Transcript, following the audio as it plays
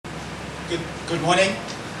Good morning.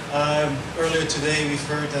 Earlier today we've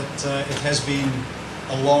heard that it has been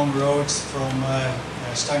a long road from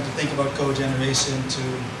starting to think about cogeneration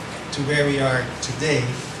to where we are today.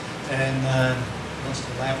 And once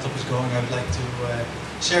the laptop is going, I would like to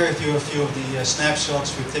share with you a few of the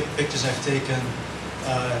snapshots, few pictures I've taken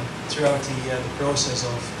throughout the process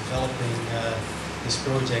of developing this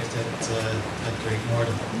project at Great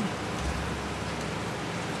Northern.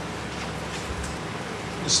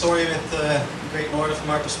 The story with Great Northern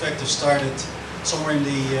from our perspective started somewhere in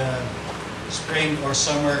the spring or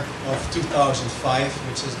summer of 2005,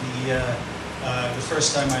 which is the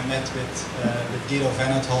first time I met with Guido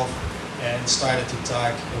van het Hof and started to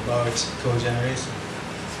talk about cogeneration.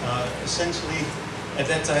 Essentially, at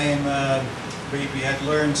that time we had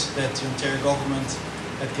learned that the Ontario government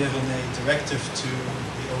had given a directive to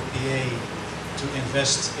the OPA to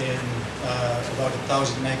invest in about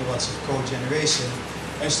 1,000 megawatts of cogeneration,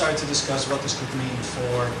 and started to discuss what this could mean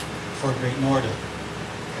for Great Northern.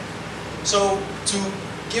 So to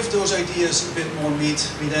give those ideas a bit more meat,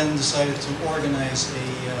 we then decided to organize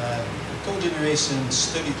a cogeneration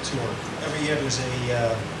study tour. Every year there's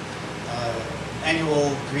a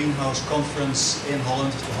annual greenhouse conference in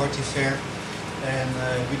Holland, the Horti Fair,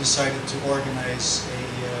 and we decided to organize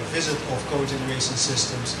a visit of cogeneration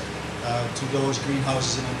systems to those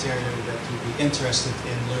greenhouses in Ontario that would be interested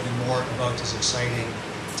in learning more about this exciting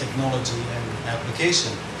technology and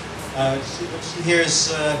application. Here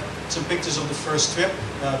is some pictures of the first trip.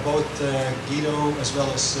 Both Guido as well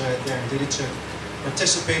as Darren Didichuk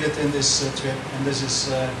participated in this trip, and this is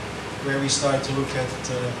where we started to look at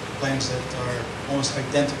plants that are almost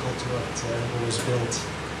identical to what was built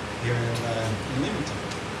here in Leamington,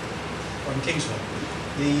 or in Kingsville.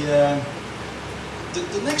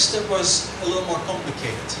 The next step was a little more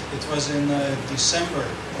complicated. It was in December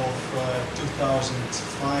of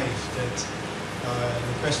 2005 that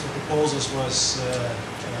the request for proposals was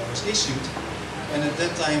issued, and at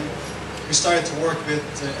that time we started to work with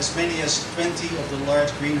as many as 20 of the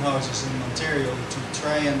large greenhouses in Ontario to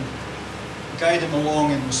try and guide them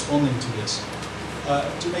along in responding to this.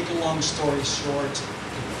 To make a long story short,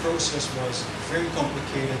 the process was very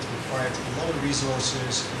complicated, required a lot of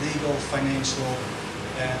resources, legal, financial,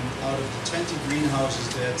 and out of the 20 greenhouses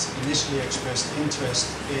that initially expressed interest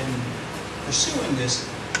in pursuing this,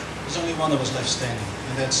 there's only one that was left standing,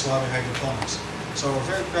 and that's Great Northern Hydroponics. So we're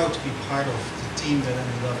very proud to be part of the team that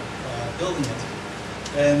ended up building it.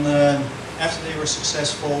 And after they were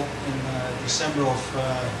successful in December of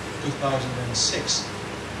 2006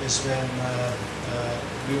 is when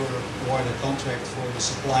we were awarded a contract for the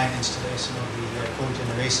supply and installation of the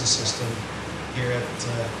cogeneration system here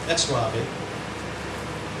at Swabe.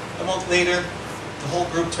 A month later, the whole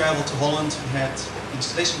group traveled to Holland. We had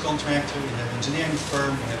installation contractor, we had engineering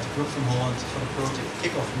firm, we had the group from Holland for the project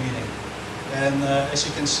kickoff meeting. And as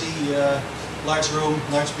you can see, large room,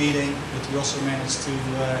 large meeting, but we also managed to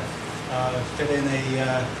fit in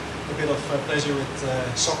a bit of pleasure with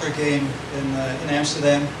soccer game in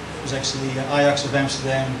Amsterdam. It was actually Ajax of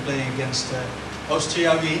Amsterdam playing against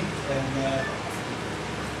Austria Wien, and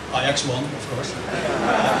Ajax won, of course.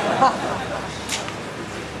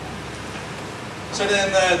 So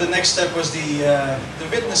then the next step was the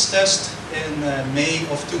witness test in May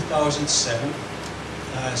of 2007.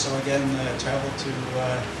 So again, traveled to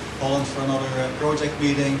Holland for another project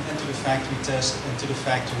meeting, and to the factory test, and to the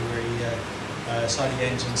factory where he saw the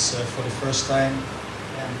engines for the first time.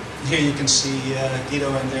 And here you can see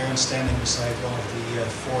Guido and Darren standing beside one of the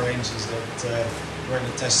 4 engines that were in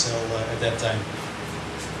the test cell at that time.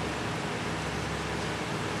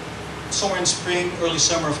 Somewhere in spring, early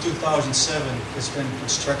summer of 2007 is when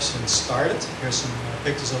construction started. Here's some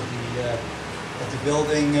pictures of the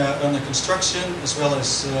building under construction, as well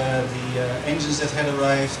as the engines that had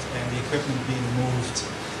arrived and the equipment being moved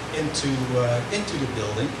into the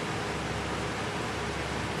building.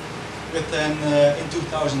 But then in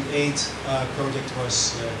 2008, project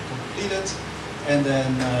was completed, and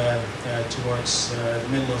then towards the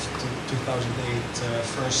middle of 2008,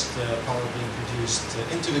 first power being produced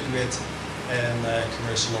into the grid and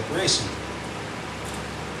commercial operation.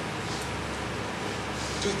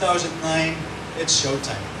 2009, it's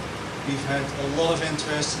showtime. We've had a lot of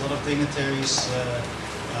interest, a lot of dignitaries,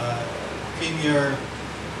 Premier,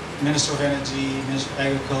 Minister of Energy, Minister of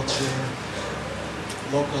Agriculture,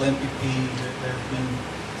 local MPP. There have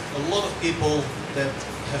been a lot of people that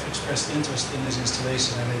have expressed interest in this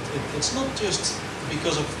installation, and it's not just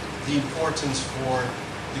because of the importance for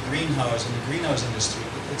the greenhouse and the greenhouse industry.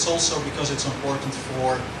 It's also because it's important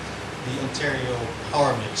for the Ontario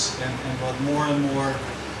power mix, and what more and more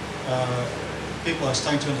people are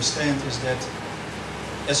starting to understand is that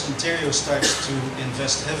as Ontario starts to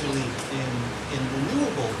invest heavily in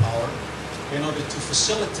renewable power, in order to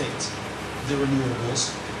facilitate the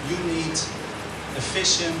renewables, you need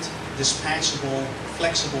efficient, dispatchable,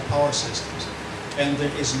 flexible power systems. And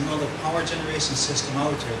there is not a power generation system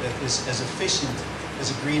out there that is as efficient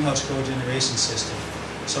as a greenhouse cogeneration system.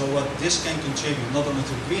 So what this can contribute, not only to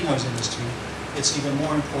the greenhouse industry, it's even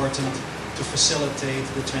more important to facilitate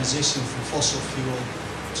the transition from fossil fuel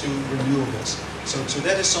to renewables. So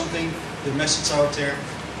that is something, the message out there,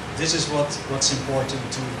 this is what's important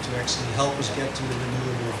to actually help us get to the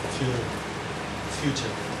renewable fuel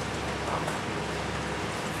future.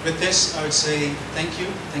 With this, I would say thank you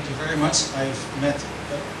very much. I've met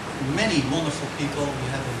many wonderful people. We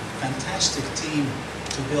have a fantastic team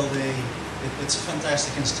to build it's a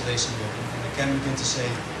fantastic installation here. And I can't begin to say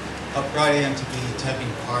how proud I am to have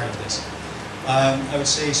been part of this. I would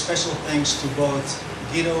say special thanks to both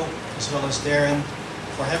Guido as well as Darren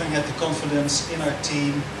for having had the confidence in our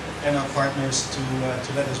team and our partners to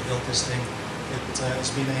let us build this thing.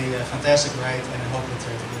 It's been a fantastic ride, and I hope that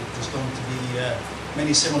there's going to be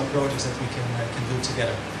many similar projects that we can do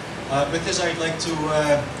together. With this, I'd like to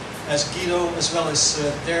ask Guido as well as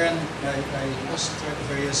Darren. I lost track of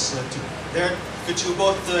various. Darren, could you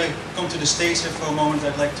both come to the stage here for a moment?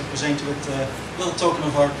 I'd like to present you with a little token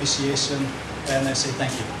of our appreciation, and I say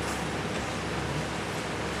thank you.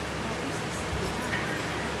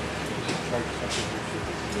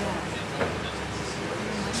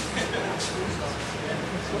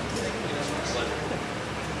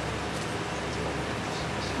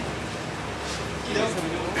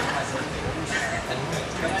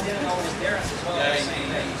 I didn't know it was Darren as well.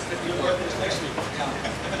 You're working this next week.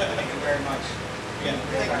 Thank you very much. Again,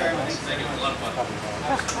 thank you very much. Thank you. A lot of fun.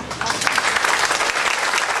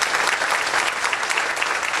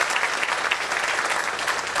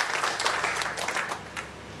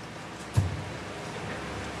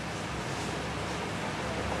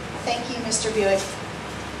 Thank you, Mr. Buijk.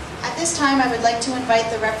 At this time, I would like to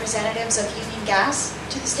invite the representatives of Union Gas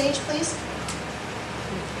to the stage, please.